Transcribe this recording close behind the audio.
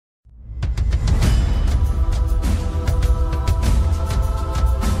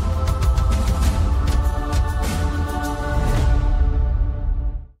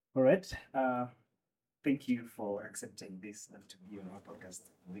right. Thank you for accepting this and to be on our podcast,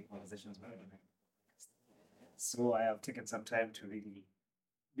 the Conversations by Ordinary. So I have taken some time to really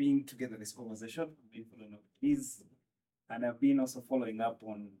being together this conversation, been following up with these, and I've been also following up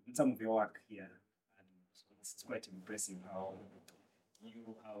on some of your work here. And it's quite impressive how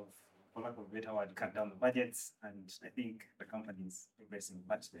you have, for lack of a better word, cut down the budgets, and I think the company is progressing.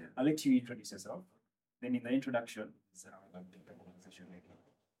 But I'll let you introduce yourself. Then in the introduction, I'll take the conversation later.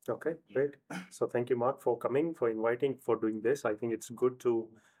 Okay, great. So thank you, Mark, for coming, for inviting, for doing this. I think it's good to.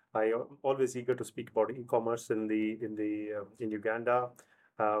 I am always eager to speak about e-commerce in Uganda.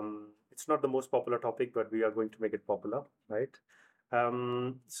 It's not the most popular topic, but we are going to make it popular, right?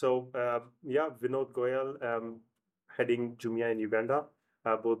 Yeah, Vinod Goel, heading Jumia in Uganda,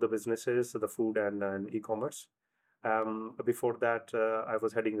 both the businesses, the food and e-commerce. Before that, I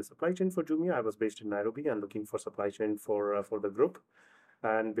was heading the supply chain for Jumia. I was based in Nairobi and looking for supply chain for the group.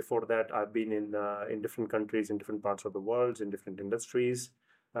 And before that, I've been in different countries, in different parts of the world, in different industries,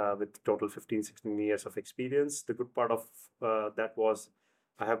 with total 15, 16 years of experience. The good part of that was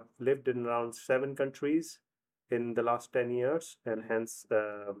I have lived in around 7 countries in the last 10 years, and hence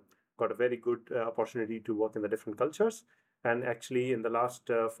got a very good opportunity to work in the different cultures. And actually, in the last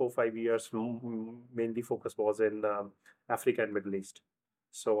 4, 5 years, mainly focus was in Africa and Middle East.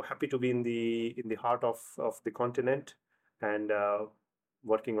 So happy to be in the heart of the continent and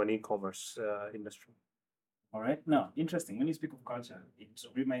working on e-commerce industry. All right. Now, interesting. When you speak of culture, it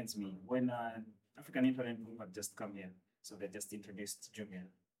reminds me when an African internet group had just come here, so they just introduced Jumia.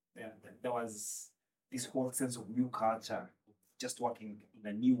 Yeah, there was this whole sense of new culture, just working in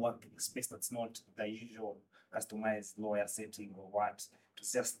a new working space that's not the usual customized lawyer setting or what.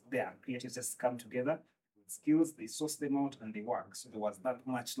 It's just there. Creatives just come together with skills, they source them out, and they work. So there was that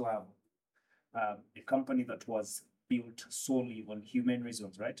much love. A company that was built solely on human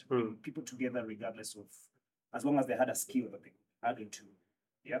reasons, right? Bring people together regardless of, as long as they had a skill that they could add into.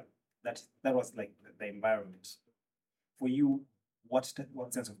 Yeah, that was like the environment. For you, what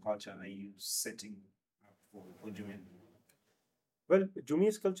sense of culture are you setting up for Jumia? Well,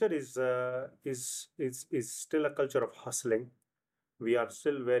 Jumia's culture is still a culture of hustling. We are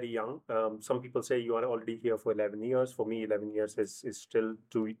still very young. Some people say you are already here for 11 years. For me, 11 years is still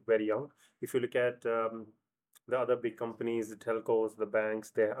too very young. If you look at the other big companies, the telcos, the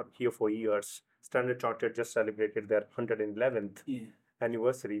banks, they are here for years. Standard Chartered just celebrated their 111th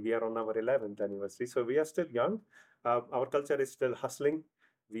anniversary. We are on our 11th anniversary. So we are still young. Our culture is still hustling.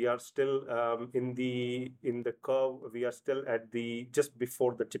 We are still in the curve. We are still at the just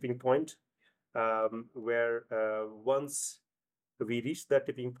before the tipping point, where once we reach that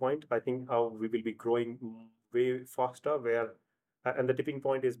tipping point, I think how we will be growing way faster. And the tipping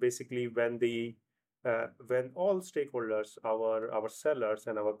point is basically when all stakeholders, our sellers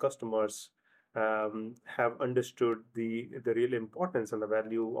and our customers, have understood the real importance and the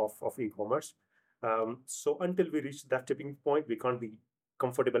value of e-commerce. So until we reach that tipping point, we can't be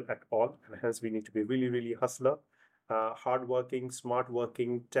comfortable at all, and hence we need to be really, really hustler, hardworking, smart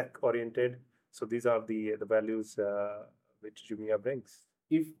working, tech oriented. So these are the values which Jumia brings.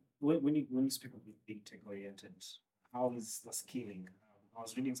 If when you speak of being tech oriented, how is the scaling? I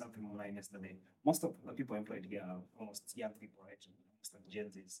was reading something online yesterday. Most of the people employed here are almost young people, right? Almost like Gen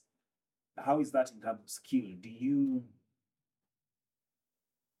Zs. How is that in terms of skill? Do you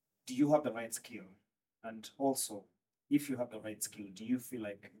have the right skill? And also, if you have the right skill, do you feel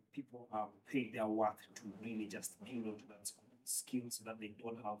like people are paid their worth to really just build onto that skill so that they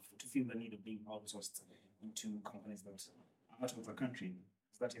don't have to feel the need of being outsourced into companies that are out of the country?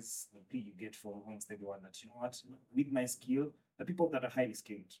 So that is the plea you get from almost everyone that, you know what, with my skill, the people that are highly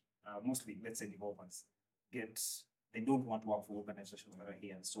skilled, mostly, let's say developers, get they don't want to work for organizations that are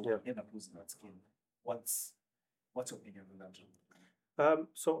here, so Yeah. end up losing that skill. What's your opinion on that?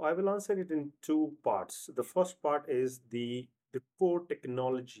 So I will answer it in two parts. The first part is the core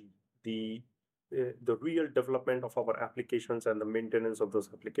technology, the real development of our applications and the maintenance of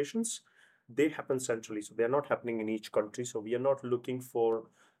those applications. They happen centrally, so they are not happening in each country. So we are not looking for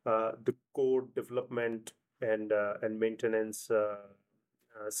the core development and maintenance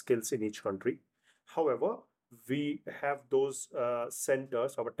skills in each country. However, we have those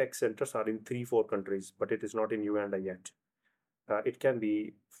centers. Our tech centers are in 3, 4 countries, but it is not in Uganda yet. It can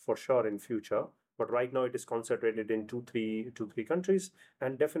be for sure in future, but right now it is concentrated in two, three countries,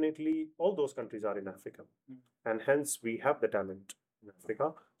 and definitely all those countries are in Africa, and hence we have the talent in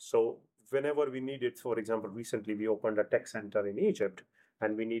Africa. So whenever we need it, for example, recently we opened a tech center in Egypt,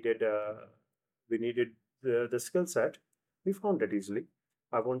 and we needed the skill set. We found it easily.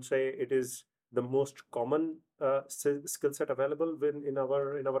 I won't say it is the most common skill set available in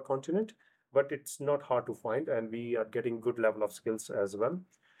our continent, but it's not hard to find, and we are getting good level of skills as well.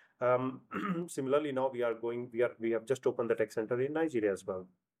 Um, Similarly, now we have just opened the tech center in Nigeria as well,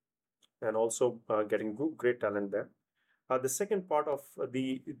 and also getting great talent there. The second part of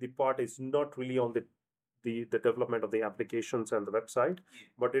the part is not really on the development of the applications and the website,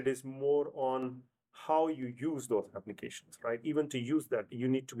 but it is more on how you use those applications, right? Even to use that, you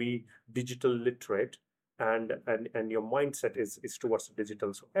need to be digital literate, and your mindset is towards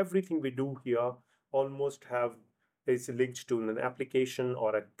digital. So everything we do here almost have is linked to an application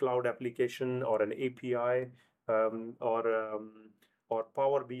or a cloud application or an API, um, or um, or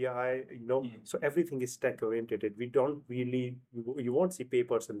Power BI, so everything is tech oriented. We don't really, you won't see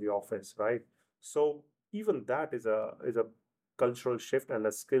papers in the office, right? So even that is a cultural shift and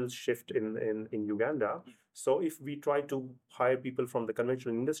a skills shift in Uganda. So if we try to hire people from the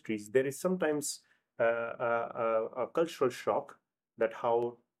conventional industries, there is sometimes a cultural shock that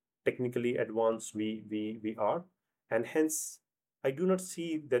how technically advanced we are, and hence I do not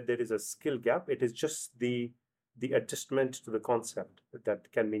see that there is a skill gap. It is just the adjustment to the concept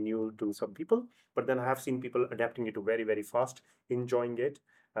that can be new to some people. But then I have seen people adapting it to very fast, enjoying it,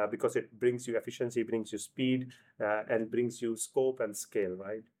 because it brings you efficiency, brings you speed, and brings you scope and scale,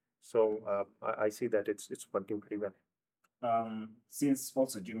 right? So I see that it's working pretty well. Since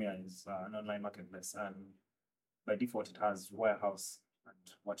also Jumia is an online marketplace, and by default it has warehouse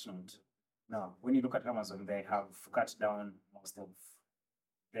and whatnot. Now, when you look at Amazon, they have cut down most of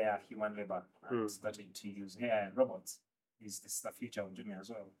their human labor and started to use AI and robots. Is this the future of Jumia as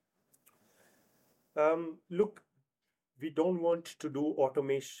well? Look, we don't want to do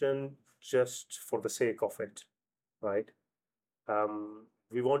automation just for the sake of it, right?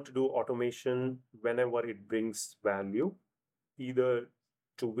 We want to do automation whenever it brings value, either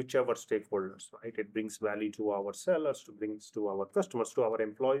to whichever stakeholders, right? It brings value to our sellers, to brings to our customers, to our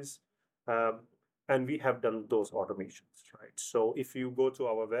employees, and we have done those automations, right? So if you go to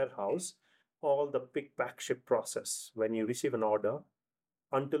our warehouse, all the pick, pack, ship process, when you receive an order,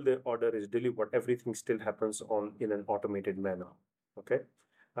 until the order is delivered, everything still happens on in an automated manner. Okay.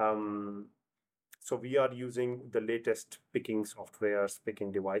 Um, so we are using the latest picking softwares,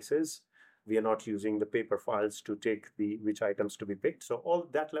 picking devices. We are not using the paper files to take the which items to be picked. So all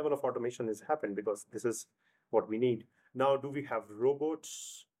that level of automation has happened because this is what we need. Now, do we have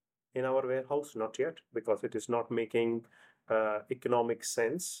robots in our warehouse? Not yet, because it is not making economic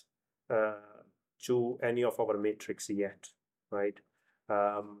sense uh, to any of our matrix yet, right?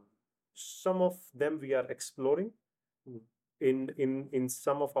 Um, some of them we are exploring in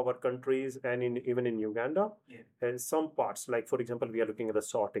some of our countries and in even in Uganda. And some parts, like for example, we are looking at the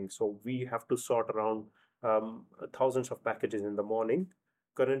sorting. So we have to sort around thousands of packages in the morning.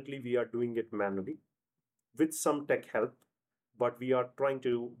 Currently, we are doing it manually with some tech help, but we are trying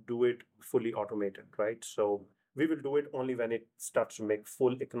to do it fully automated, right? So we will do it only when it starts to make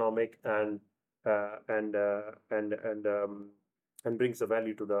full economic uh, and uh, and and um, and brings the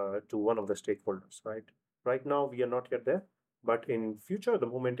value to one of the stakeholders, right? Right now, we are not yet there, but in future, the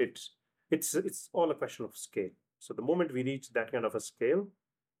moment it's all a question of scale. So the moment we reach that kind of a scale,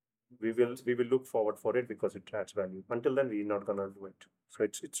 we will look forward for it because it adds value. Until then, we're not gonna do it. So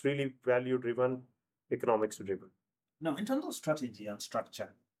it's really value driven, economics driven. Now, in terms of strategy and structure,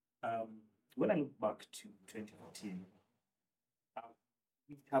 when I look back to 2014, uh,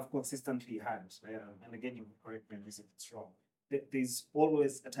 we have consistently had, and again, you correct me if it's wrong, there's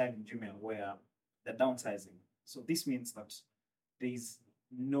always a time in Jumia where they're downsizing. So this means that there's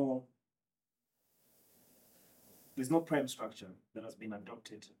no there's no prime structure that has been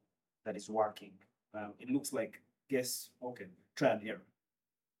adopted that is working. It looks like guess okay, trial and error,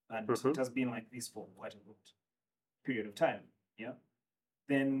 and it has been like this for quite a good period of time. Yeah,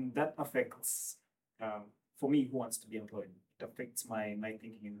 then that affects for me who wants to be employed. It affects my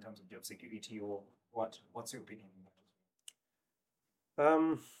thinking in terms of job security or what. What's your opinion on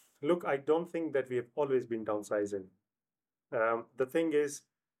Um, Look, I don't think that we have always been downsizing. The thing is,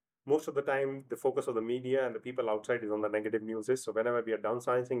 most of the time, the focus of the media and the people outside is on the negative news. So whenever we are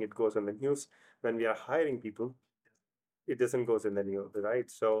downsizing, it goes in the news. When we are hiring people, it doesn't goes in the news, right?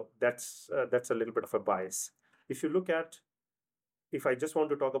 So that's a little bit of a bias. If you look at, if I just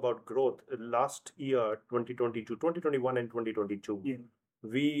want to talk about growth, last year, 2022, 2021, and 2022, Yeah.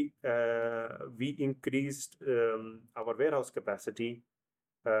 we increased our warehouse capacity.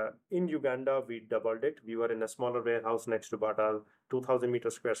 In Uganda, we doubled it. We were in a smaller warehouse next to Bata, 2,000 meter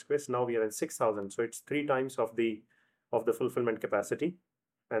square space. Now we are in 6,000. So it's three times of the fulfillment capacity,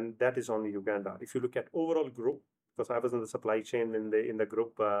 and that is only Uganda. If you look at overall group, because I was in the supply chain in the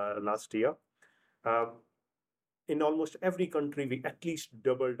group last year, Um, in almost every country, we at least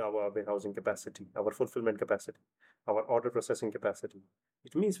doubled our warehousing capacity, our fulfillment capacity, our order processing capacity.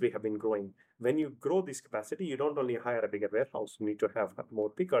 It means we have been growing. When you grow this capacity, you don't only hire a bigger warehouse, you need to have more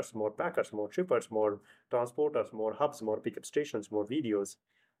pickers, more packers, more shippers, more transporters, more hubs, more pickup stations, more videos.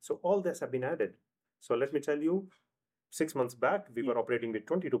 So all this have been added. So let me tell you, 6 months back, we were operating with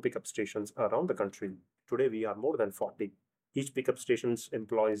 22 pickup stations around the country. Today, we are more than 40. Each pickup station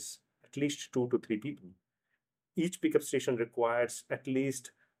employs at least 2 to 3 people. Each pickup station requires at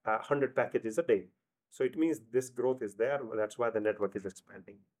least 100 packages a day. So it means this growth is there. That's why the network is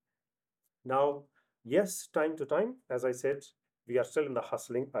expanding. Now, yes, time to time, as I said, we are still in the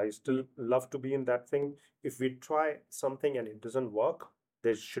hustling. I still love to be in that thing. If we try something and it doesn't work,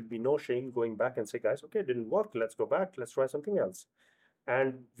 there should be no shame going back and say, guys, okay, it didn't work. Let's go back. Let's try something else.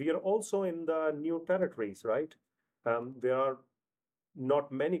 And we are also in the new territories, right? There are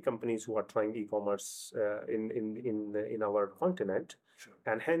not many companies who are trying e-commerce in our continent, Sure.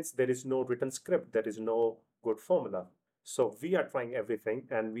 and hence there is no written script, there is no good formula. So we are trying everything,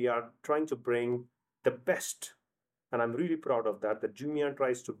 and we are trying to bring the best, and I'm really proud of that. That Jumia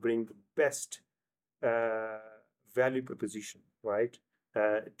tries to bring the best uh, value proposition, right?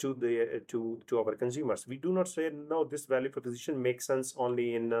 To our consumers, we do not say no. This value proposition makes sense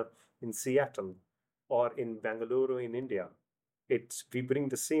only in Seattle or in Bangalore in India. It's we bring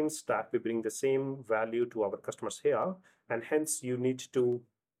the same stack, we bring the same value to our customers here, and hence you need to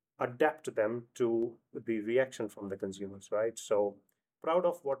adapt them to the reaction from the consumers, right? So proud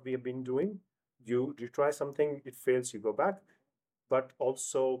of what we have been doing. You try something, it fails, you go back, but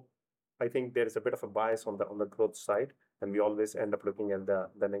also I think there is a bit of a bias on the growth side, and we always end up looking at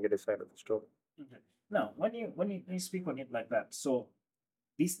the negative side of the story. Okay. Now, when you speak on it like that, so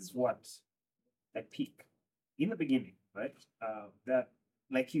this is what a peak in the beginning, right? That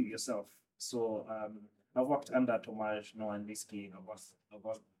like you yourself. So I've worked under Tomaj, Noah, and Liski. I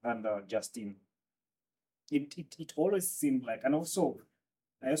was under Justin. It always seemed like, and also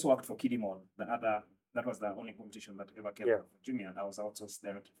I also worked for Kidimall, the other that was the only competition that ever came Yeah. from Jumia. And I was outsourced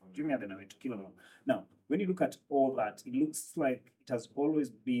directly from Jumia, then I went to Kilomall. Now, when you look at all that, it looks like it has always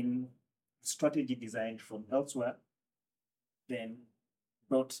been strategy designed from elsewhere, then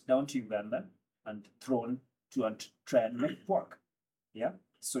brought down to Uganda and thrown to and try and make it work. Yeah.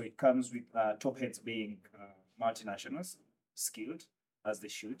 So it comes with top heads being multinationals, skilled as they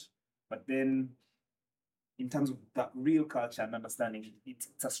should, but then in terms of that real culture and understanding, it's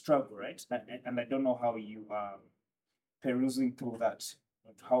a struggle, right? And I don't know how you are perusing through that,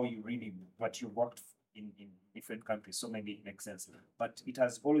 how you really what you worked in different countries. So maybe it makes sense, but it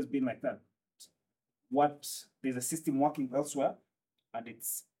has always been like that. What there's a system working elsewhere, and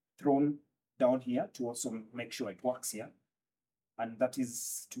it's thrown down here to also make sure it works here, and that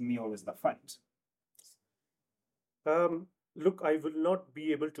is to me always the fight. Look, I will not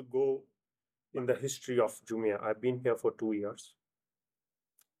be able to go in the history of Jumia. I've been here for 2 years.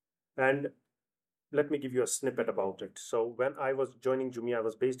 And let me give you a snippet about it. So when I was joining Jumia, I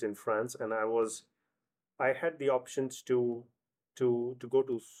was based in France, and I had the options to go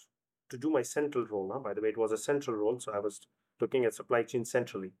to do my central role. Huh? By the way, it was a central role, so I was looking at supply chain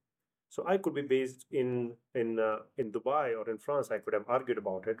centrally. So I could be based in Dubai or in France. I could have argued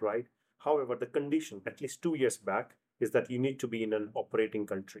about it, right? However, the condition, at least 2 years back, is that you need to be in an operating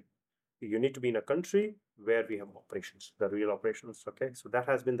country. You need to be in a country where we have operations, the real operations. Okay, so that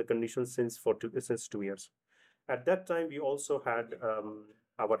has been the condition since 2 years. At that time, we also had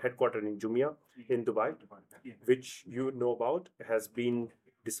our headquarters in Jumia in Dubai, Yeah. which you know about, has been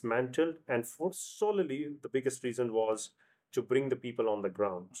dismantled, and for solely the biggest reason was to bring the people on the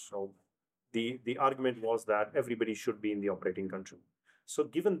ground. So the argument was that everybody should be in the operating country. So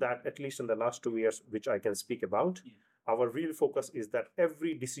given that, at least in the last 2 years, which I can speak about, Yeah. our real focus is that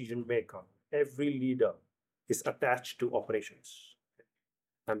every decision maker, every leader is attached to operations.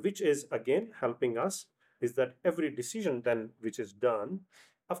 And which is again helping us is that every decision then which is done,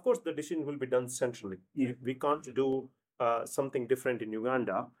 of course, the decision will be done centrally. Yeah. We can't do something different in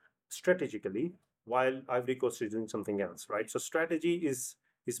Uganda strategically while Ivory Coast is doing something else, right? So strategy is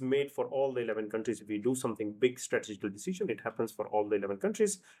made for all the 11 countries. If we do something big strategical decision, it happens for all the 11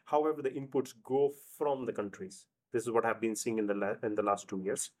 countries. However, the inputs go from the countries. This is what I've been seeing in the last 2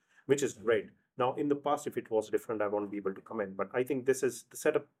 years, which is great. Now, in the past, if it was different, I won't be able to comment. But I think this is the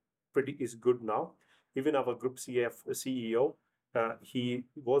setup pretty is good now. Even our group CEO, he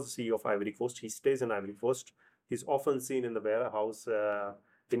was CEO of Ivory Coast. He stays in Ivory Coast. He's often seen in the warehouse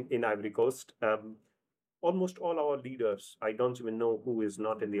in Ivory Coast. Almost all our leaders, I don't even know who is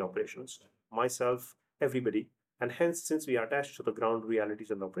not in the operations. Myself, everybody. And hence, since we are attached to the ground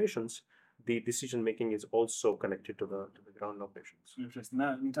realities and operations, the decision making is also connected to the ground operations. Interesting.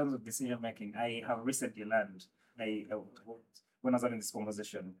 Now, in terms of decision making, I have recently learned. When I was having this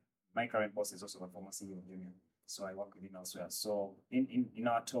conversation, my current boss is also a former CEO of Union, so I work with him elsewhere. So in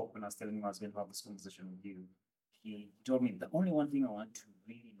our talk, when I was telling him I was going to have this conversation with you, he told me the only one thing I want to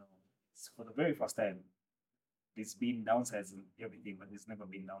really know is for the very first time, there's been downsides in everything, but there's never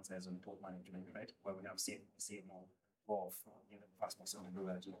been downsides on top management, right? Where we have seen more of the first person to do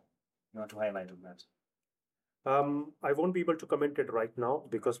that. You want to highlight on that? I won't be able to comment it right now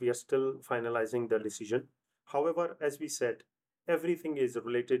because we are still finalizing the decision. However, as we said, everything is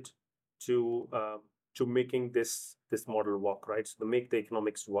related to making this model work, right? So to make the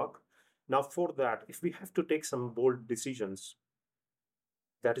economics work. Now, for that, if we have to take some bold decisions,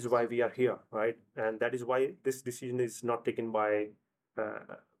 that is why we are here, right? And that is why this decision is not taken by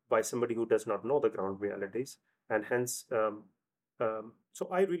somebody who does not know the ground realities, and hence. So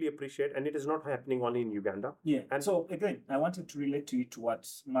I really appreciate, and it is not happening only in Uganda. Yeah, and so again, I wanted to relate to it to what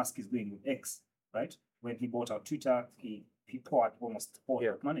Musk is doing with X, right? When he bought out Twitter, he poured almost all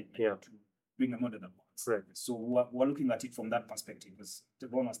Yeah. that money Yeah. to bring a model that works. Right. So we're looking at it from that perspective, because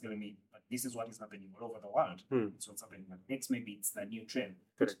Devon was telling me that this is what is happening all over the world. So it's happening at X, maybe it's the new trend.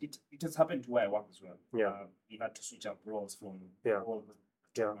 Correct. It has happened to where I work as well. Yeah. We had to switch up roles from Yeah. all the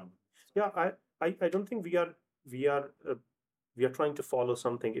Yeah. Yeah, I don't think we are trying to follow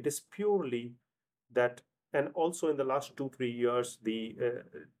something. It is purely that, and also in the last 2-3 years, the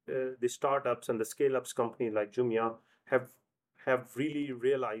startups and the scale ups company like Jumia have really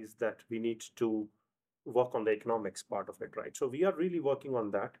realized that we need to work on the economics part of it, right? So we are really working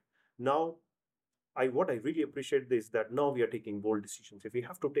on that now. What I really appreciate is that now we are taking bold decisions. If we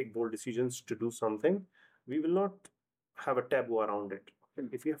have to take bold decisions to do something, we will not have a taboo around it.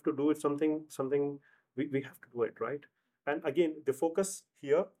 If we have to do it something we have to do it, right? And again, the focus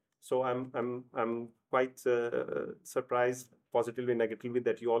here. So I'm quite surprised, positively, negatively,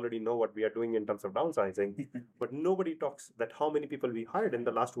 that you already know what we are doing in terms of downsizing. But nobody talks that how many people we hired in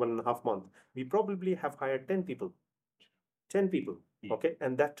the last 1.5 months. We probably have hired 10 people. 10 people, okay,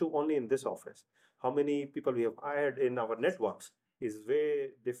 and that too only in this office. How many people we have hired in our networks is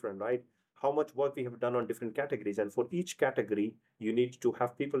way different, right? How much work we have done on different categories, and for each category you need to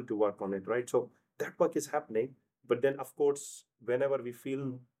have people to work on it, right? So that work is happening. But then, of course, whenever we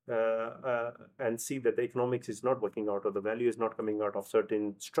feel and see that the economics is not working out, or the value is not coming out of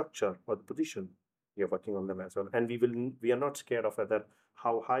certain structure or the position, we are working on them as well. And we are not scared of whether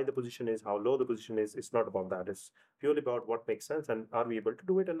how high the position is, how low the position is. It's not about that. It's purely about what makes sense, and are we able to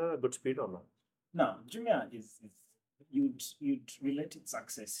do it in a good speed or not. Now, Jumia is you'd relate its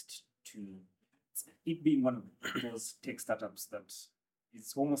success to it being one of those tech startups that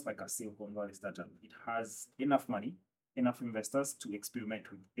it's almost like a Silicon Valley startup. It has enough money, enough investors to experiment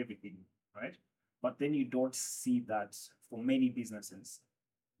with everything, right? But then you don't see that for many businesses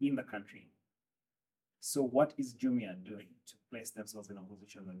in the country. So what is Jumia doing to place themselves in a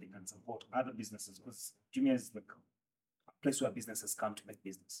position that they can support other businesses? Because Jumia is like a place where businesses come to make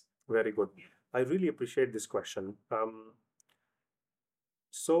business. Very good. I really appreciate this question.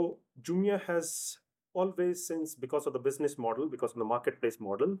 So Jumia has always, since, because of the business model, because of the marketplace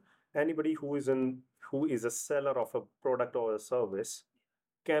model, anybody who is a seller of a product or a service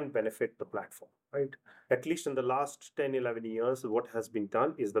can benefit the platform, right? At least in the last 10-11 years, what has been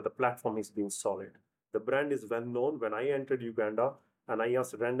done is that the platform has been solid. The brand is well known. When I entered Uganda and I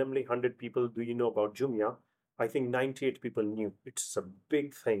asked randomly 100 people, do you know about Jumia? I think 98 people knew. It's a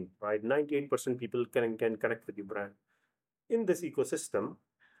big thing, right? 98% people can connect with your brand. In this ecosystem,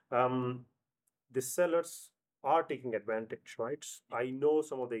 the sellers are taking advantage, right? I know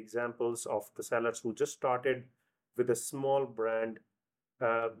some of the examples of the sellers who just started with a small brand,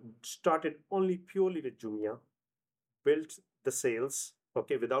 started only purely with Jumia, built the sales,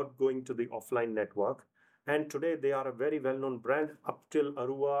 okay, without going to the offline network. And today they are a very well-known brand up till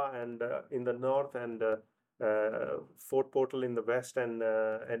Arua and in the north, and Fort Portal in the west, and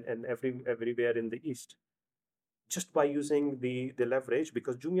everywhere in the east, just by using the leverage,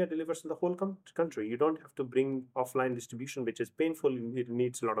 because Jumia delivers in the whole country. You don't have to bring offline distribution, which is painful. It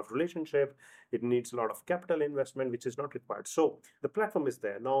needs a lot of relationship. It needs a lot of capital investment, which is not required. So the platform is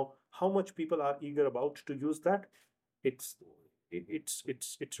there. Now, how much people are eager about to use that? It's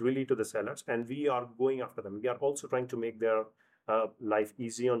really to the sellers, and we are going after them. We are also trying to make their life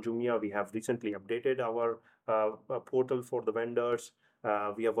easy on Jumia. We have recently updated our portal for the vendors.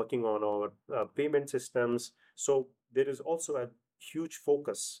 We are working on our payment systems. So there is also a huge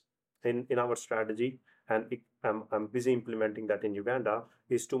focus in our strategy, and I'm busy implementing that in Uganda,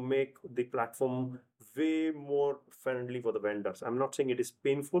 is to make the platform way more friendly for the vendors. I'm not saying it is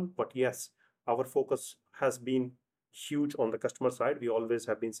painful, but yes, our focus has been huge on the customer side. We always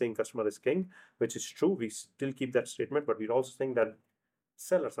have been saying customer is king, which is true. We still keep that statement, but we're also saying that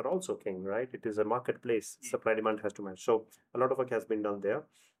sellers are also king, right? It is a marketplace. Supply demand has to match. So a lot of work has been done there.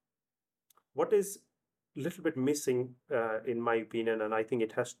 What is a little bit missing, in my opinion, and I think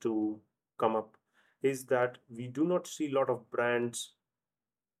it has to come up, is that we do not see a lot of brands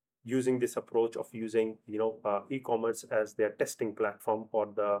using this approach of using e-commerce as their testing platform or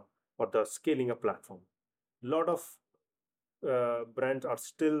the scaling up platform. A lot of brands are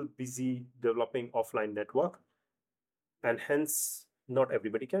still busy developing offline network, and hence not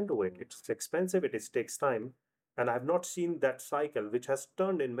everybody can do it. It's expensive, takes time, and I've not seen that cycle, which has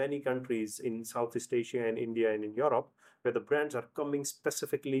turned in many countries in Southeast Asia and India and in Europe, where the brands are coming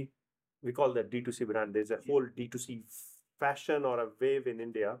specifically. We call that D2C brand. There's a whole D2C fashion or a wave in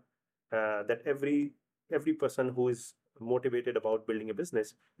India, that every person who is motivated about building a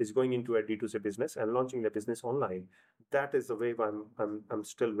business is going into a D2C business and launching the business online. That is the wave I'm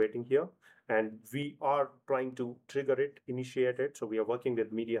still waiting here, and we are trying to trigger it, initiate it. So we are working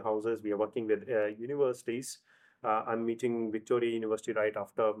with media houses, we are working with universities. I'm meeting Victoria University right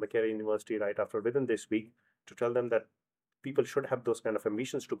after, Macquarie University right after, within this week, to tell them that people should have those kind of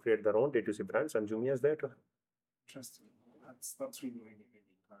ambitions to create their own D2C brands, and Jumia is there to help. Interesting. That's really, really,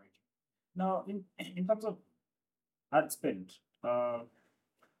 really encouraging. Now, in terms of ad spend,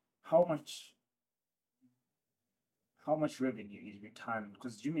 how much how much revenue is returned?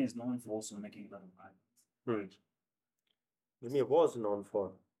 Because Jumia is known for also making a lot of ads. Hmm. Jumia was known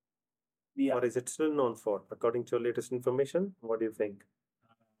for, Yeah. or is it still known for, according to your latest information? What do you think?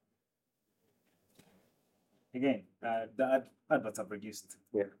 Again, the adverts have reduced.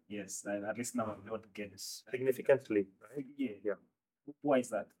 Yeah. Yes, at least now we don't get Significantly, right? Yeah. Yeah. Why is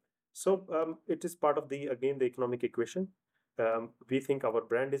that? So it is part of the economic equation. We think our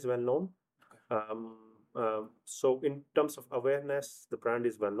brand is well known. So in terms of awareness, the brand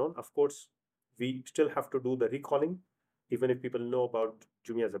is well known. Of course, we still have to do the recalling. Even if people know about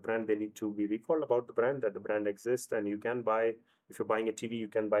Jumia as a brand, they need to be recalled about the brand, that the brand exists, and you can buy. If you're buying a TV, you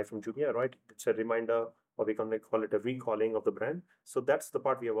can buy from Jumia, right? It's a reminder, or we can call it a recalling of the brand. So that's the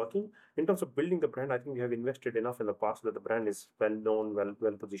part we are working. In terms of building the brand, I think we have invested enough in the past that the brand is well known,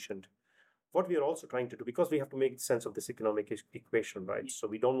 well positioned. What we are also trying to do, because we have to make sense of this economic equation, right? So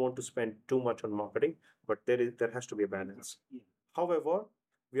we don't want to spend too much on marketing, but there has to be a balance. However,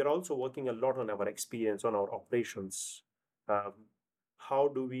 we are also working a lot on our experience, on our operations. How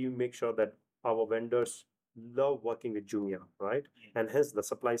do we make sure that our vendors love working with Jumia, right? And hence the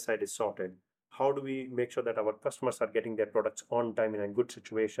supply side is sorted. How do we make sure that our customers are getting their products on time, in a good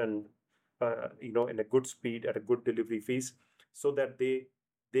situation, in a good speed, at a good delivery fees, so that they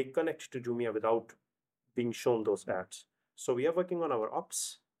connect to Jumia without being shown those ads. So we are working on our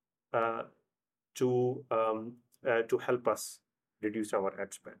ops, uh, to help us reduce our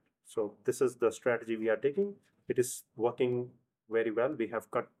ad spend. So this is the strategy we are taking. It is working very well. We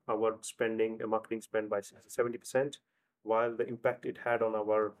have cut our spending, marketing spend, by 70%, while the impact it had on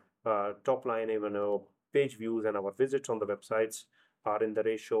our top line, even our page views and our visits on the websites, are in the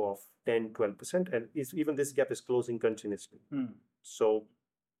ratio of 10-12%, and even this gap is closing continuously. So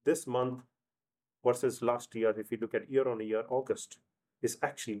this month versus last year, if you look at year on year, August is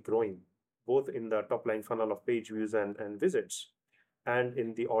actually growing, both in the top line funnel of page views and visits, and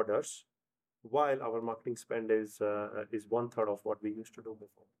in the orders, while our marketing spend is 1/3 of what we used to do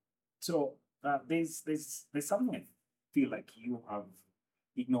before. So there's something I feel like you have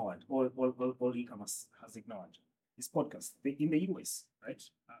ignored, or all e-commerce has ignored. Is podcast. In the US, right?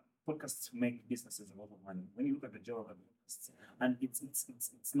 Podcasts make businesses a lot of money. When you look at the Joe Rogan podcasts, and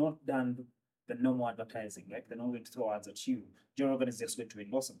it's not done the normal advertising, like they're not going to throw ads at you. Joe Rogan is just going to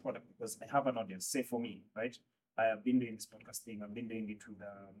endorse a product because I have an audience. Say for me, right? I have been doing this podcast thing. I've been doing it with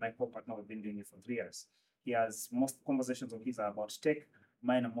my co-partner. We've been doing it for 3 years. He has most conversations of his are about tech.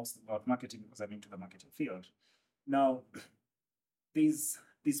 Mine are most about marketing because I'm into the marketing field. Now, these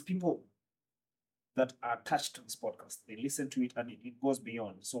people that are attached to this podcast, they listen to it and it goes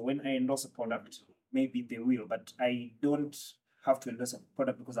beyond. So when I endorse a product, maybe they will, but I don't have to endorse a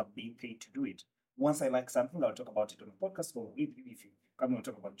product because I'm being paid to do it. Once I like something, I'll talk about it on a podcast. Or if you come and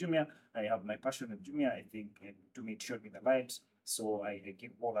talk about Jumia, I have my passion with Jumia. I think to me it showed me the light. So I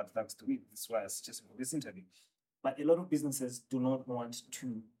give all that thanks to it. That's why I suggested for this interview. But a lot of businesses do not want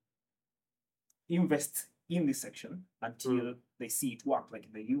to invest in this section until they see it work, like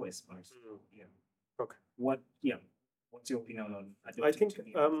in the US, right? Yeah. Okay. What's your opinion on? I think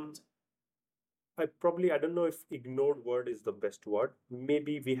I don't know if ignored word is the best word.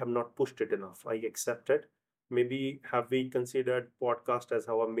 Maybe we have not pushed it enough. I accept it. Maybe have we considered podcast as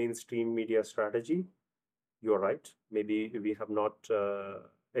our mainstream media strategy? You're right. Maybe we have not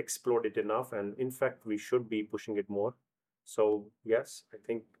explored it enough, and in fact, we should be pushing it more. So yes, I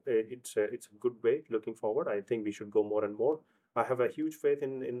think it's a good way. Looking forward, I think we should go more and more. I have a huge faith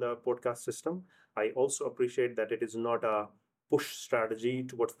in the podcast system. I also appreciate that it is not a push strategy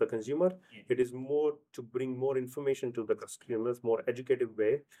towards the consumer. Yeah. It is more to bring more information to the customers, more educative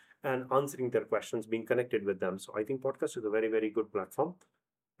way, and answering their questions, being connected with them. So I think podcast is a very, very good platform.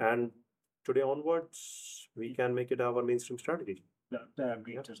 And today onwards, we can make it our mainstream strategy. I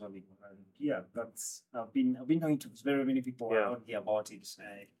agree totally. Yeah, that's I've been talking to very many people Yeah. around here about it,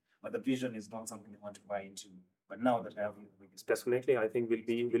 but the vision is not something they want to buy into. But now that I have you, Definitely, I think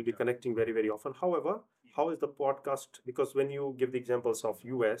we'll be connecting very, very often. However, how is the podcast? Because when you give the examples of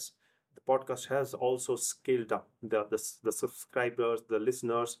US, the podcast has also scaled up. The subscribers, the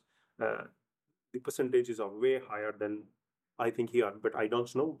listeners, uh, the percentages are way higher than I think here. But I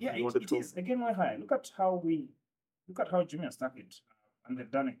don't know. Yeah, You want it to is again way high. Look at how Jumia started, and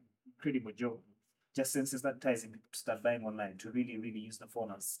they've done an incredible job just sensitizing people to start buying online to really use the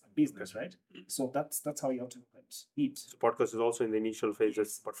phone as a business, right? So that's how you have to look at it. So podcast is also in the initial phases.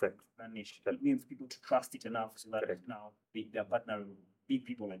 Yes. Perfect. And it needs people to trust it enough so that Correct. now they're partnering with big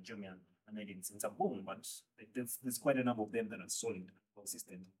people like Jumia, and then it's a boom. But there's quite a number of them that are solid and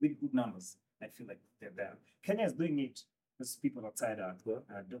consistent with good numbers. I feel like they're there. Kenya is doing it. There's people outside are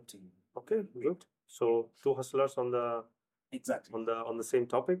adopting. Okay, good. So two hustlers Exactly. on the same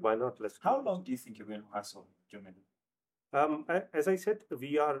topic. Why not? Let's. How long do you think you're going to hustle, Jumia? As I said,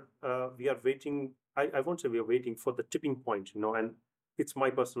 we are waiting. I won't say we are waiting for the tipping point, and it's my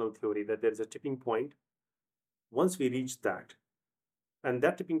personal theory that there is a tipping point. Once we reach that, and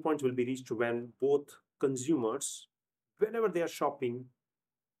that tipping point will be reached when both consumers, whenever they are shopping,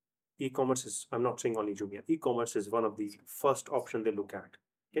 e-commerce is, I'm not saying only Jumia, e-commerce is one of the first option they look at.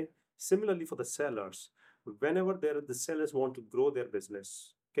 Okay. Similarly for the sellers, whenever the sellers want to grow their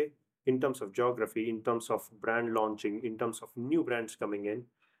business, okay, in terms of geography, in terms of brand launching, in terms of new brands coming in,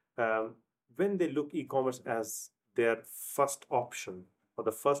 when they look e-commerce as their first option or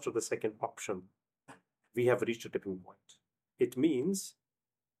the first or the second option, we have reached a tipping point. It means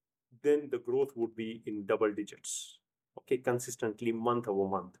then the growth would be in double digits, okay, consistently month over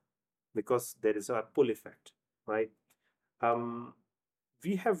month, because there is a pull effect, right?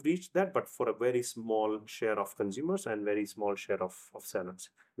 We have reached that, but for a very small share of consumers and very small share of sellers.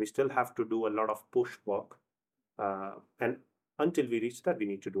 We still have to do a lot of push work. And until we reach that, we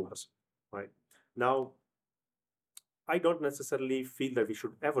need to do hustle, right? Now, I don't necessarily feel that we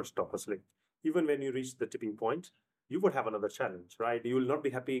should ever stop hustling. Even when you reach the tipping point, you would have another challenge, right? You will not be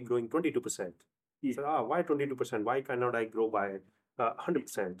happy growing 22%. Yeah. So, why 22%? Why cannot I grow by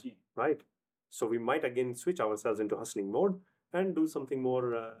 100%, Yeah. right? So we might again switch ourselves into hustling mode and do something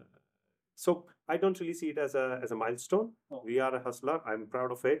more. So I don't really see it as a milestone. Oh. We are a hustler. I'm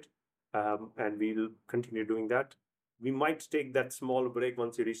proud of it, and we'll continue doing that. We might take that small break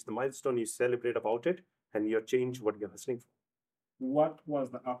once you reach the milestone. You celebrate about it, and you change what you're hustling for. What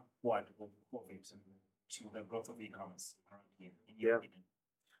was the upward of COVID to the growth of e-commerce around here, in your opinion?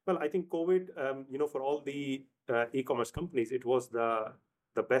 Well, I think COVID, for all the e-commerce companies, it was the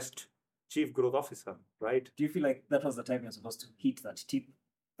best chief growth officer, right? Do you feel like that was the time you're supposed to hit that tip?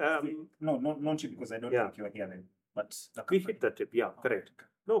 No, not you, because I don't think you were here then. But we hit that tip, yeah, correct.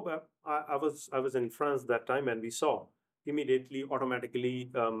 No, but I was in France that time, and we saw immediately,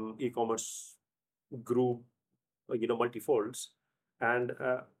 automatically, e-commerce grew, multifolds, and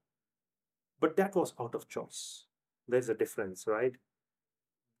but that was out of choice. There's a difference, right?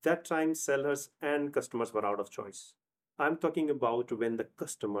 That time, sellers and customers were out of choice. I'm talking about when the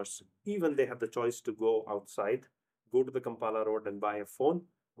customers, even they have the choice to go outside, go to the Kampala Road and buy a phone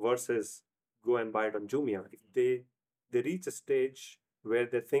versus go and buy it on Jumia. If they reach a stage where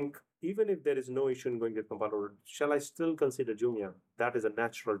they think, even if there is no issue in going to Kampala Road, shall I still consider Jumia? That is a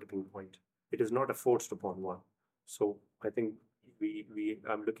natural tipping point. It is not a forced upon one. So I think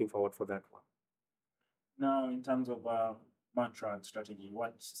I'm looking forward for that one. Now, in terms of mantra and strategy,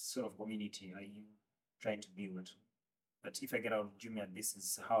 what sort of community are you trying to build? That if I get out of Jumia, this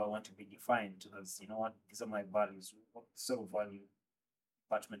is how I want to be defined. As you know what, these are my values. What sort of value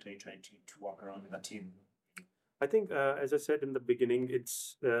attachment are you trying to work around with the team? I think, as I said in the beginning,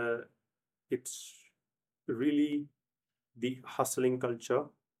 it's really the hustling culture,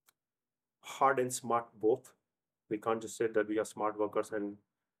 hard and smart both. We can't just say that we are smart workers, and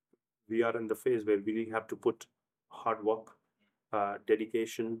we are in the phase where we really have to put hard work,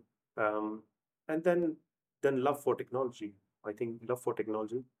 dedication, and then love for technology. I think love for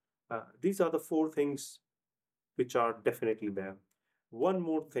technology. These are the four things which are definitely there. One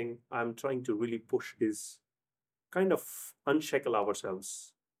more thing I'm trying to really push is kind of unshackle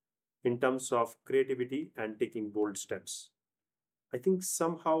ourselves in terms of creativity and taking bold steps. I think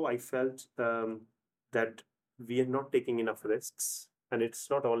somehow I felt that we are not taking enough risks, and it's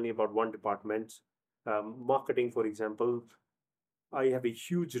not only about one department. Marketing, for example, I have a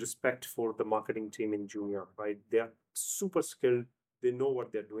huge respect for the marketing team in Jumia, right? They are super skilled, they know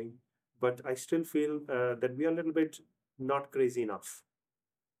what they're doing, but I still feel that we are a little bit not crazy enough.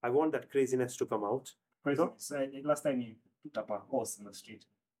 I want that craziness to come out. Crazy. Not, So, last time you put up a horse in the street.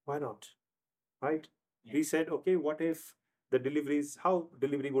 why not? Right? Yeah. We said, okay, what if the deliveries, how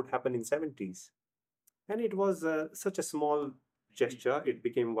delivery would happen in 70s? And it was such a small gesture, it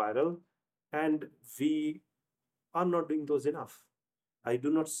became viral, and we are not doing those enough. I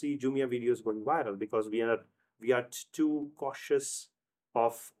do not see Jumia videos going viral because we are too cautious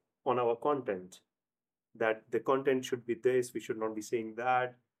of on our content, that the content should be this, we should not be saying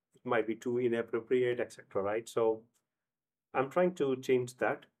that, it might be too inappropriate, etc. Right? So I'm trying to change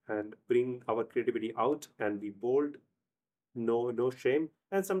that and bring our creativity out and be bold, no shame.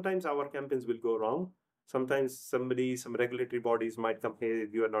 And sometimes our campaigns will go wrong. Sometimes some regulatory bodies might come, hey,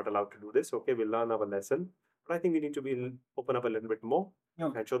 you are not allowed to do this. Okay, we'll learn our lesson. But I think we need to be open up a little bit more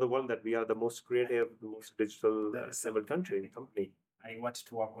and show the world that we are the most creative, the most digital enabled company. I want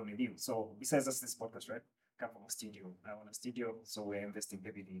to work on with you. So besides us this podcast, right? Come from a studio. I want a studio, so we're investing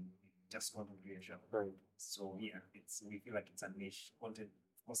heavily in just content creation. Right. So yeah, we feel like it's a niche content.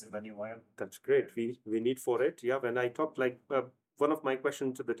 Of course, it's a new while. That's great. We need for it. Yeah. When I talked, like one of my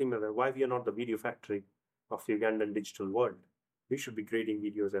questions to the team was why we are not the video factory of the Ugandan digital world. We should be creating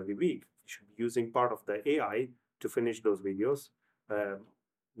videos every week. We should be using part of the AI to finish those videos.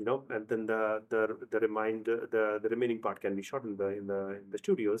 And then the remaining part can be shot in the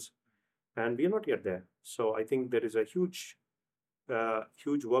studios, and we are not yet there. So I think there is a huge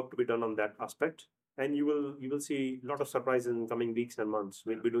work to be done on that aspect, and you will see a lot of surprises in coming weeks and months.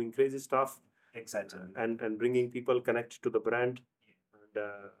 We'll be doing crazy stuff. Exactly. And bringing people connect to the brand, and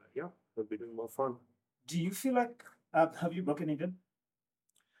yeah, we'll be doing more fun. Do you feel like have you broken even?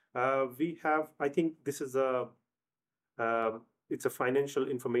 We have. I think this is it's a financial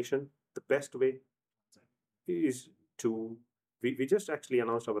information. The best way is to we just actually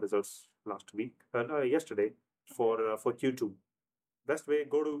announced our results last week, no, yesterday for Q2. Best way,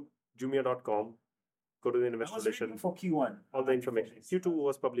 go to jumia.com, go to the investor relation. For Q1. All the information. Q2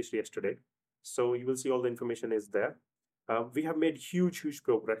 was published yesterday, so you will see all the information is there. We have made huge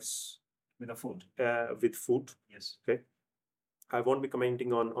progress with the food. With food. Yes. Okay. I won't be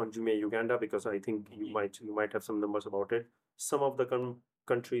commenting on Jumia Uganda because I think you might have some numbers about it. Some of the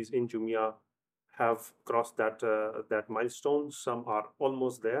countries in Jumia have crossed that milestone. Some are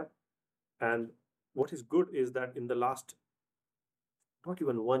almost there, and what is good is that in the last not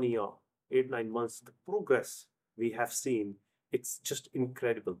even 1 year, 8 9 months, the progress we have seen, it's just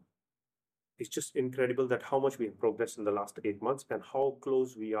incredible. It's just incredible that how much we have progressed in the last 8 months and how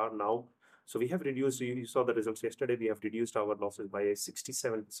close we are now. So we have reduced, you saw the results yesterday, we have reduced our losses by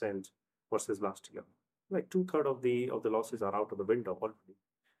 67% versus last year. Like 2/3 of the losses are out of the window already.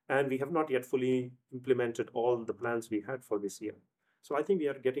 And we have not yet fully implemented all the plans we had for this year. So I think we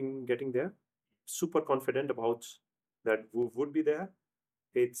are getting there. Super confident about that we would be there.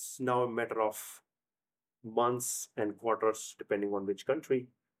 It's now a matter of months and quarters, depending on which country,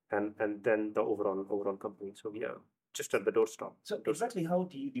 and then the overall company. So we are just at the doorstep. So exactly how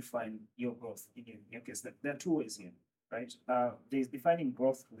do you define your growth in your case? There are two ways here, right? There's defining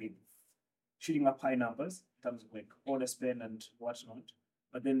growth with shooting up high numbers in terms of like order spend and whatnot,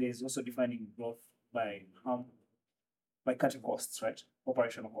 but then there's also defining growth by cutting costs, right?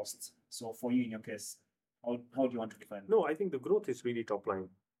 Operational costs. So for you in your case, how do you want to define? No, I think the growth is really top line.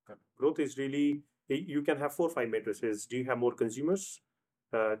 Okay. Growth is really, you can have 4 or 5 matrices. Do you have more consumers?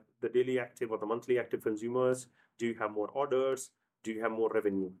 The daily active or the monthly active consumers? Do you have more orders? Do you have more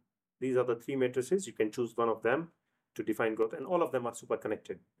revenue? These are the 3 matrices. You can choose one of them to define growth, and all of them are super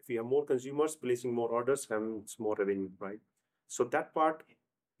connected. If you have more consumers placing more orders, it's more revenue, right? So that part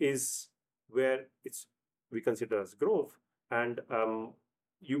is where we consider as growth. And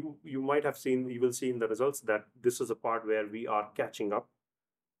you might have seen, you will see in the results that this is a part where we are catching up,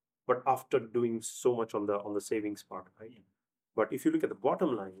 but after doing so much on the savings part, right? But if you look at the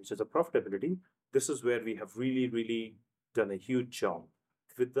bottom line, which is the profitability, this is where we have really done a huge job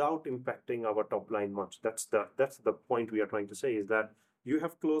without impacting our top line much. That's the point we are trying to say, is that you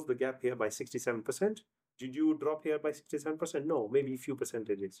have closed the gap here by 67%. Did you drop here by 67%? No, maybe a few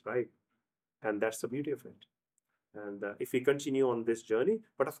percentages, right? And that's the beauty of it. And if we continue on this journey,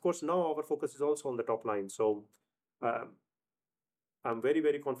 but of course, now our focus is also on the top line. So um, I'm very,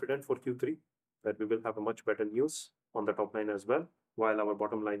 very confident for Q3 that we will have a much better news on the top line as well, while our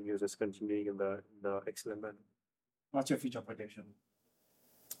bottom line news is continuing in the excellent manner. What's your future projection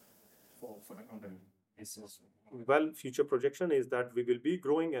for the company? Well, future projection is that we will be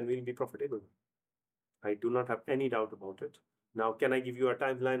growing and we'll be profitable. I do not have any doubt about it. Now, can I give you a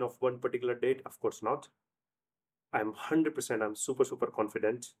timeline of one particular date? Of course not. I'm 100%, I'm super, super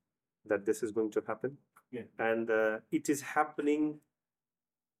confident that this is going to happen. Yeah. And it is happening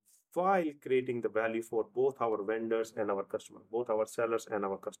while creating the value for both our vendors and our customers, both our sellers and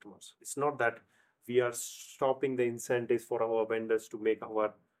our customers. It's not that we are stopping the incentives for our vendors to make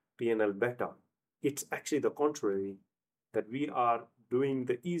our P&L better. It's actually the contrary, that we are doing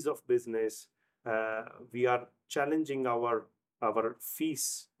the ease of business. We are challenging our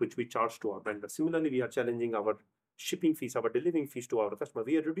fees, which we charge to our vendors. Similarly, we are challenging our shipping fees, our delivering fees to our customer.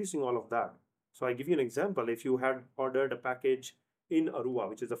 We are reducing all of that. So I give you an example. If you had ordered a package in Arua,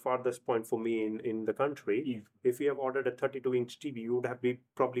 which is the farthest point for me in the country, Yeah. if you have ordered a 32-inch TV, you would have been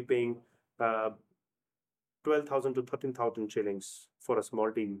probably paying 12,000 to 13,000 shillings for a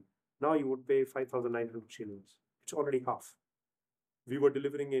small TV. Now you would pay 5,900 shillings. It's already half. We were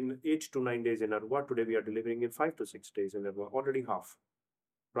delivering in 8 to 9 days in Arua. Today we are delivering in 5 to 6 days in Arua. Already half.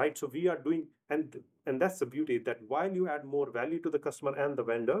 Right? So we are doing, and that's the beauty, that while you add more value to the customer and the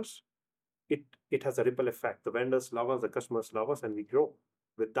vendors, it has a ripple effect. The vendors love us, the customers love us, and we grow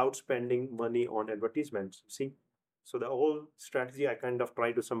without spending money on advertisements. See? So the whole strategy, I kind of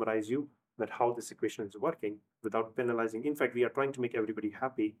try to summarize you that how this equation is working without penalizing. In fact, we are trying to make everybody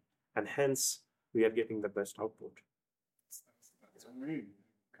happy, and hence we are getting the best output. That's really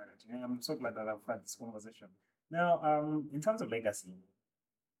encouraging. I'm so glad that I've had this conversation. Now, in terms of legacy,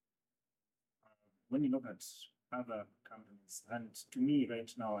 when you look at other companies, and to me,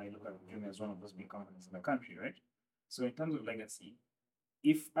 right now, I look at Jumia as one of those big companies in the country, right? So, in terms of legacy,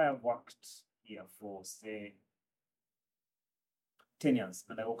 if I have worked here for, say, 10 years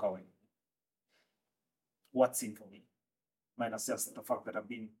and I walk away, what's in for me? Minus just the fact that I've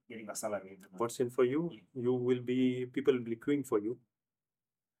been getting a salary. What's in for you? People will be queuing for you.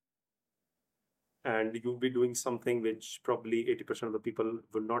 And you'll be doing something which probably 80% of the people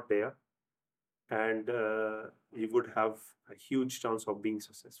will not dare. And you would have a huge chance of being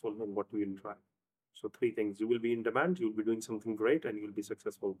successful in what you will try. So 3 things: you will be in demand, you'll be doing something great, and you'll be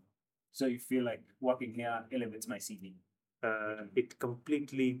successful. So you feel like working here elevates my CV? It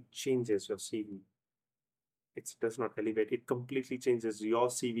completely changes your CV. It does not elevate. It completely changes your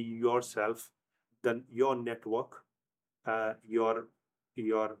CV, yourself, then your network, your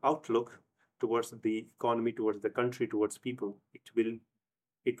outlook towards the economy, towards the country, towards people. It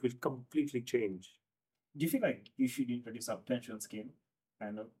will completely change. Do you feel like you should introduce a pension scheme?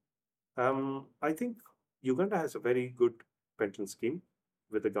 Kind of. I think Uganda has a very good pension scheme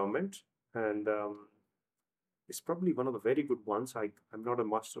with the government, and it's probably one of the very good ones. I'm not a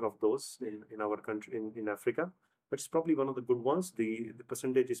master of those in our country, in Africa, but it's probably one of the good ones. The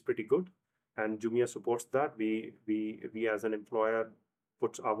percentage is pretty good, and Jumia supports that. We as an employer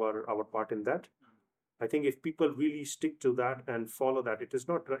put our part in that. I think if people really stick to that and follow that, it is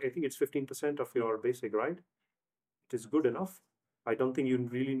not, I think it's 15% of your basic, right? It is good enough. I don't think you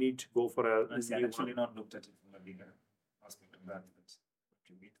really need to go for a. Honestly, I actually not looked at it from a bigger aspect of that. But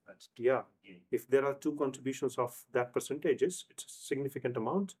contribute that. Yeah. If there are 2 contributions of that percentages, it's a significant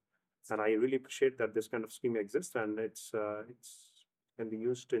amount. And I really appreciate that this kind of scheme exists, and it's can be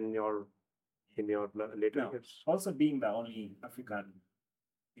used in your later years. Also, being the only African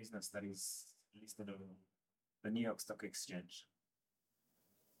business that is listed on the New York Stock Exchange,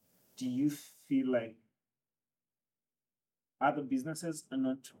 do you feel like other businesses are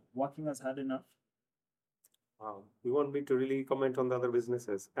not working as hard enough? Wow. You want me to really comment on the other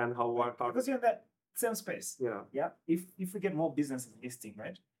businesses and how because you're in that same space. Yeah. Yeah. If we get more businesses listing,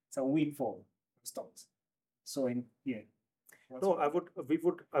 right? It's a win for stocks. So No, I would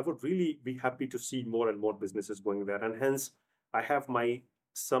really be happy to see more and more businesses going there, and hence I have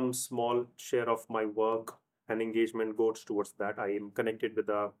some small share of my work and engagement goes towards that. I am connected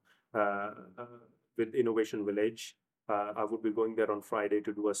with Innovation Village. I would be going there on Friday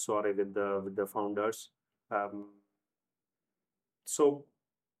to do a soiree with the founders. So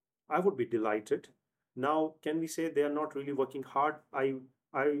I would be delighted. Now, can we say they are not really working hard? I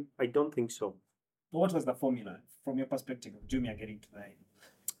don't think so. What was the formula from your perspective of Jumia getting to that?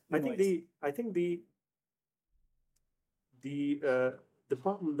 I think the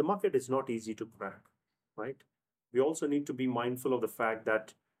market is not easy to crack, right? We also need to be mindful of the fact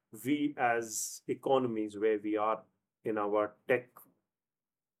that we as economies where we are in our tech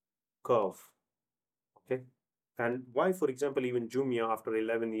curve, okay, and why, for example, even Jumia after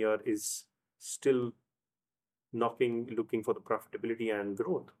 11 year is still looking for the profitability and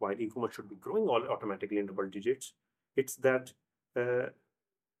growth, while e-commerce should be growing all automatically in double digits. It's that uh,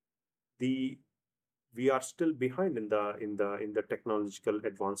 the we are still behind in the technological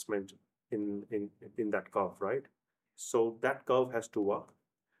advancement in that curve, right? So that curve has to work.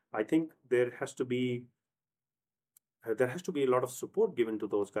 I think there has to be a lot of support given to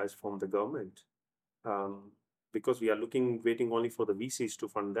those guys from the government, um, because we are waiting only for the VCs to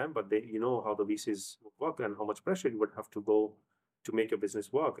fund them, but they, you know how the VCs work and how much pressure you would have to go to make your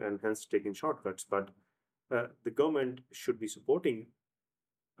business work, and hence taking shortcuts. But the government should be supporting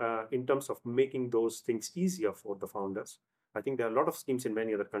in terms of making those things easier for the founders. I think there are a lot of schemes in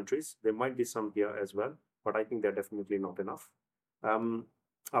many other countries. There might be some here as well, but I think they're definitely not enough. Um,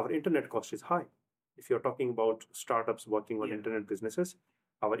 our internet cost is high. If you're talking about startups working on internet businesses,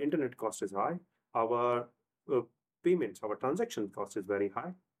 our internet cost is high. Our uh, payments, our transaction cost is very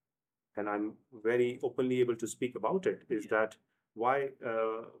high, and I'm very openly able to speak about it. Is that why?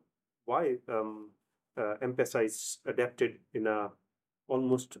 M-Pesa is adapted in a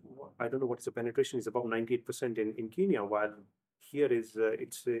almost, I don't know what is the penetration, is about 98% in Kenya, while here is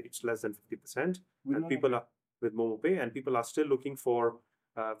it's less than 50%, and people are with MomoPay, and people are still looking for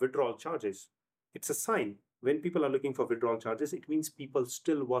withdrawal charges. It's a sign. When people are looking for withdrawal charges, it means people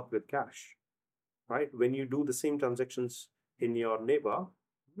still work with cash, right? When you do the same transactions in your neighbor,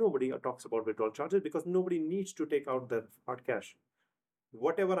 nobody talks about withdrawal charges because nobody needs to take out the hard cash.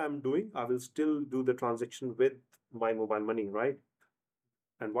 Whatever I'm doing, I will still do the transaction with my mobile money, right?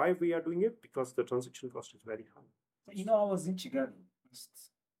 And why we are doing it? Because the transaction cost is very high. You know, I was in Chicago just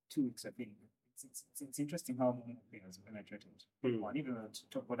 2 weeks, I think. It's interesting how MomoPay has penetrated. One, even to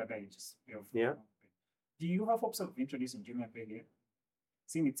talk about a guy, just Yeah. Do you have hopes of introducing Jumia Pay here?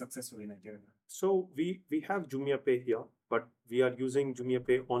 Seeing it successful in Nigeria. So we have Jumia Pay here, but we are using Jumia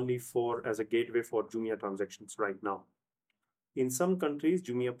Pay only for as a gateway for Jumia transactions right now. In some countries,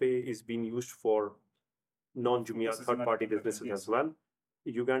 Jumia Pay is being used for non-Jumia third-party businesses as well.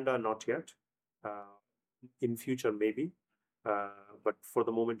 Uganda, not yet. In future, maybe. But for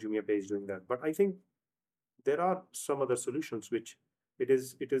the moment, Jumia Pay is doing that. But I think there are some other solutions which it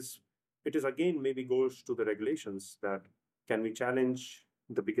is again maybe goes to the regulations that can we challenge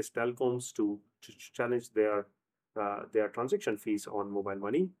the biggest telecoms to challenge their transaction fees on mobile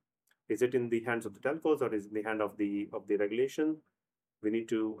money? Is it in the hands of the telcos or is it in the hand of the regulation? We need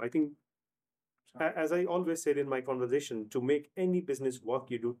to, I think, as I always said in my conversation, to make any business work,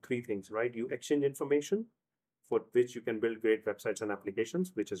 you do three things, right? You exchange information for which you can build great websites and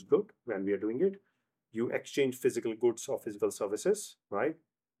applications, which is good when we are doing it. You exchange physical goods or physical services, right?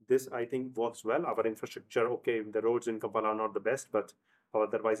 This, I think, works well. Our infrastructure, okay, the roads in Kampala are not the best, but our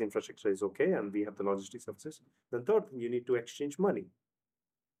otherwise infrastructure is okay, and we have the logistics services. The third thing, you need to exchange money.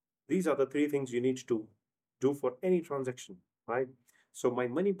 These are the three things you need to do for any transaction, right? So my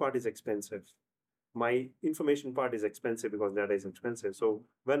money part is expensive. My information part is expensive because data is expensive. So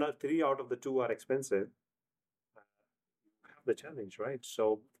when three out of the two are expensive, have the challenge, right?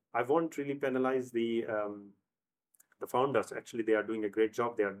 So I won't really penalize the founders. Actually, they are doing a great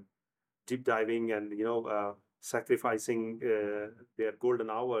job. They are deep diving and sacrificing their golden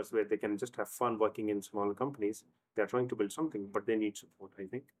hours where they can just have fun working in smaller companies. They are trying to build something, but they need support, I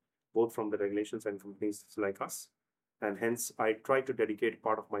think, both from the regulations and companies like us. And hence, I try to dedicate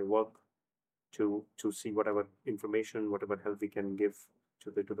part of my work to see whatever information, whatever help we can give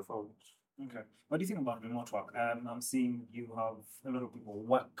to the founders. Okay. What do you think about remote work? I'm seeing you have a lot of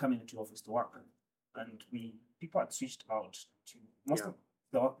people coming into office to work, and people had switched out to most of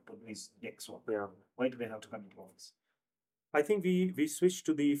the work people do is desk work. Yeah. Why do they have to come into office? I think we switched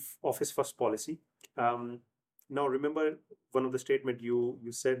to the office first policy. Now remember one of the statement you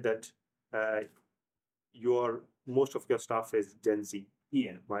said that most of your staff is Gen Z.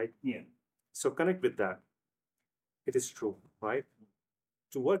 Yeah. Right. Yeah. So connect with that. It is true, right?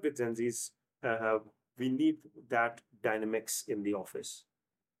 To work with Gen Zs, we need that dynamics in the office.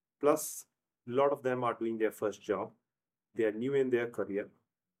 Plus, a lot of them are doing their first job. They are new in their career,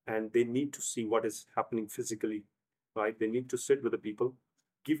 and they need to see what is happening physically, right? They need to sit with the people,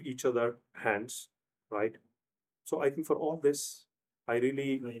 give each other hands, right? So I think for all this, I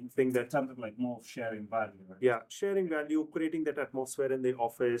really think that something like more sharing value. Right? Yeah, sharing value, creating that atmosphere in the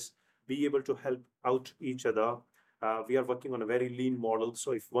office, be able to help out each other. We are working on a very lean model.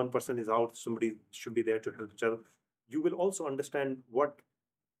 So if one person is out, somebody should be there to help each other. You will also understand what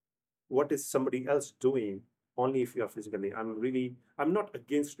is somebody else doing only if you are physically. I'm not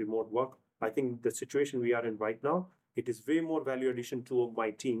against remote work. I think the situation we are in right now, it is way more value addition to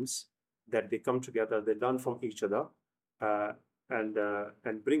my teams that they come together, they learn from each other, uh,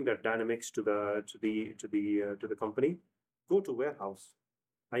 and bring that dynamics to the company. Go to warehouse.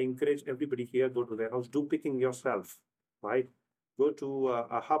 I encourage everybody here, go to the warehouse, do picking yourself, right? Go to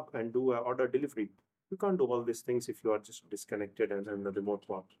a hub and do a order delivery. You can't do all these things if you are just disconnected and the remote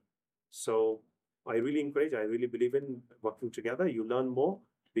work. So I really encourage, I really believe in working together. You learn more,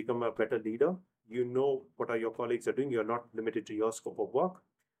 become a better leader. You know what are your colleagues are doing. You're not limited to your scope of work.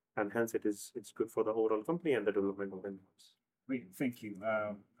 And hence it's good for the overall company and the development of employees. Great, thank you.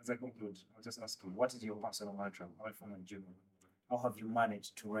 As I conclude, I'll just ask you, what is your personal mantra away from June? How have you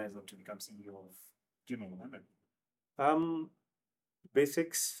managed to rise up to become CEO of June? Um,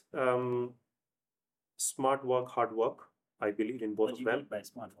 Basics, smart work, hard work. I believe in both What of do you them. mean by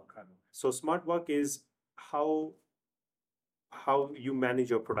smart work? So smart work is how you manage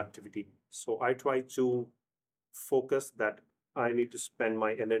your productivity. So I try to focus that I need to spend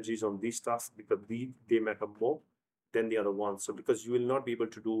my energies on these tasks because they matter more than the other ones. So because you will not be able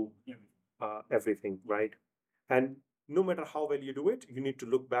to do Yeah. everything, right? And no matter how well you do it, you need to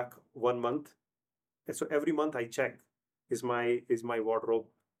look back 1 month. And so every month I check, is my wardrobe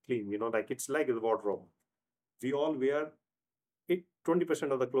clean? Like it's like a wardrobe. We all wear it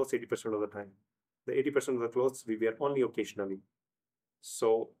 20% of the clothes 80% of the time. The 80% of the clothes we wear only occasionally.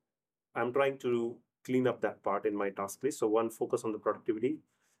 So I'm trying to clean up that part in my task list. So one, focus on the productivity.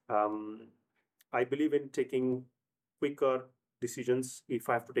 Um, I believe in taking quicker decisions. If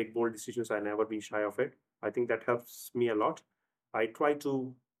I have to take bold decisions, I never be shy of it. I think that helps me a lot. I try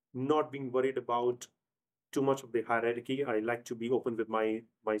to not being worried about too much of the hierarchy. I like to be open with my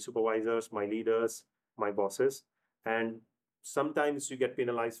supervisors, my leaders, my bosses, and sometimes you get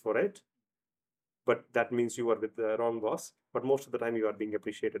penalized for it, but that means you are with the wrong boss. But most of the time, you are being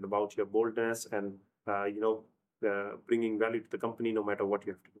appreciated about your boldness and bringing value to the company, no matter what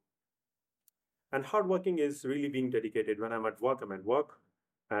you have to do. And hardworking is really being dedicated. When I'm at work, I'm at work,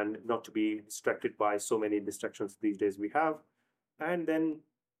 and not to be distracted by so many distractions these days we have. And then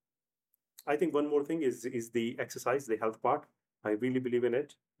I think one more thing is the exercise, the health part. I really believe in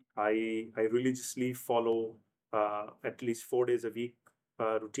it. I religiously follow at least 4 days a week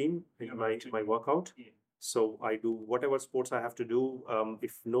routine in my workout. Yeah. So I do whatever sports I have to do.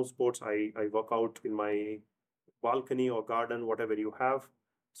 If no sports, I work out in my balcony or garden, whatever you have.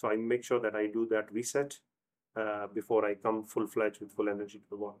 So I make sure that I do that reset before I come full fledged with full energy to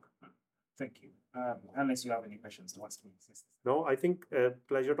the work. Thank you. Unless you have any questions to ask me. No, I think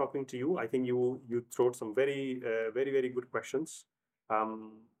pleasure talking to you. I think you throw some very good questions.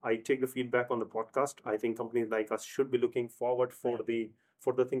 I take the feedback on the podcast. I think companies like us should be looking forward for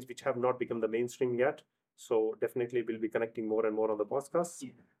the things which have not become the mainstream yet. So definitely we'll be connecting more and more on the podcast.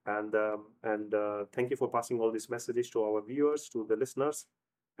 Yeah. And thank you for passing all these messages to our viewers, to the listeners,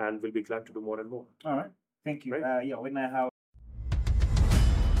 and we'll be glad to do more and more. All right. Thank you. Right. Yeah, when I have